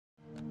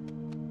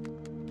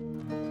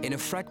In a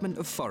fragment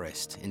of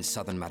forest in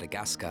southern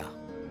Madagascar,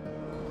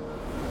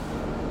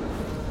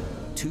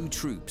 two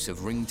troops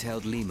of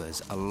ring-tailed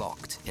lemurs are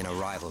locked in a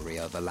rivalry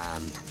over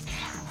land.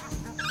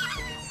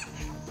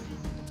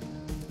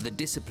 The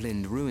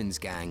disciplined Ruins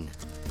gang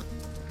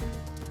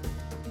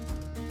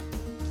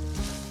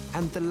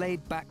and the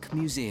laid-back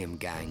museum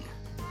gang.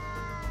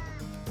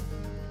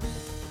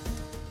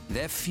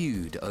 Their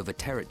feud over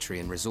territory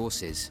and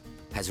resources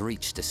has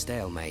reached a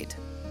stalemate.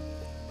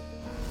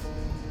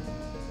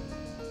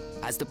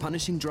 As the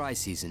punishing dry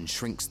season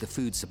shrinks the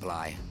food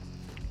supply,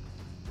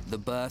 the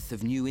birth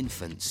of new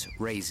infants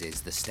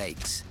raises the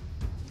stakes.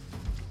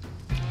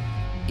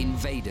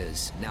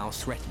 Invaders now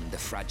threaten the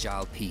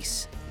fragile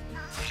peace.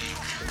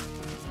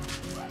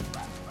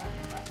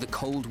 The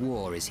Cold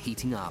War is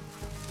heating up,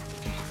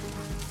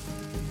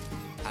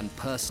 and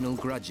personal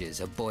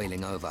grudges are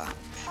boiling over,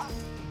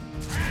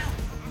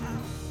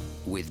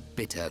 with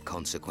bitter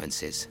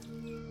consequences.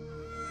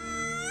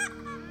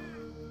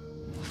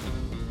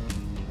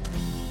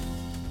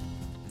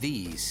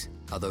 These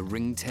are the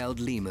ring-tailed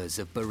lemurs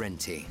of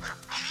Barenti,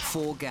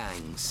 4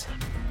 gangs,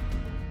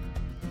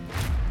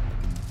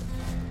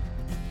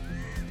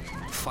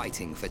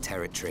 fighting for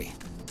territory.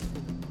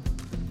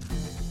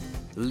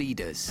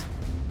 Leaders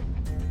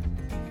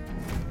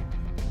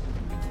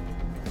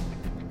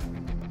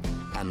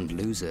and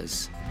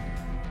losers,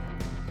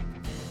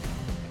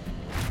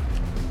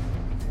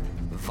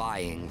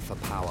 vying for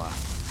power.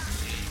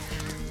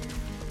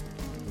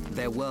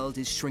 Their world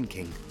is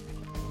shrinking,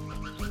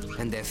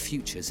 and their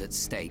future's at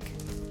stake.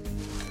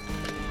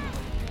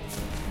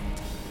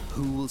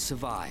 Who will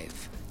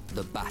survive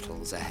the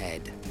battles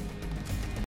ahead?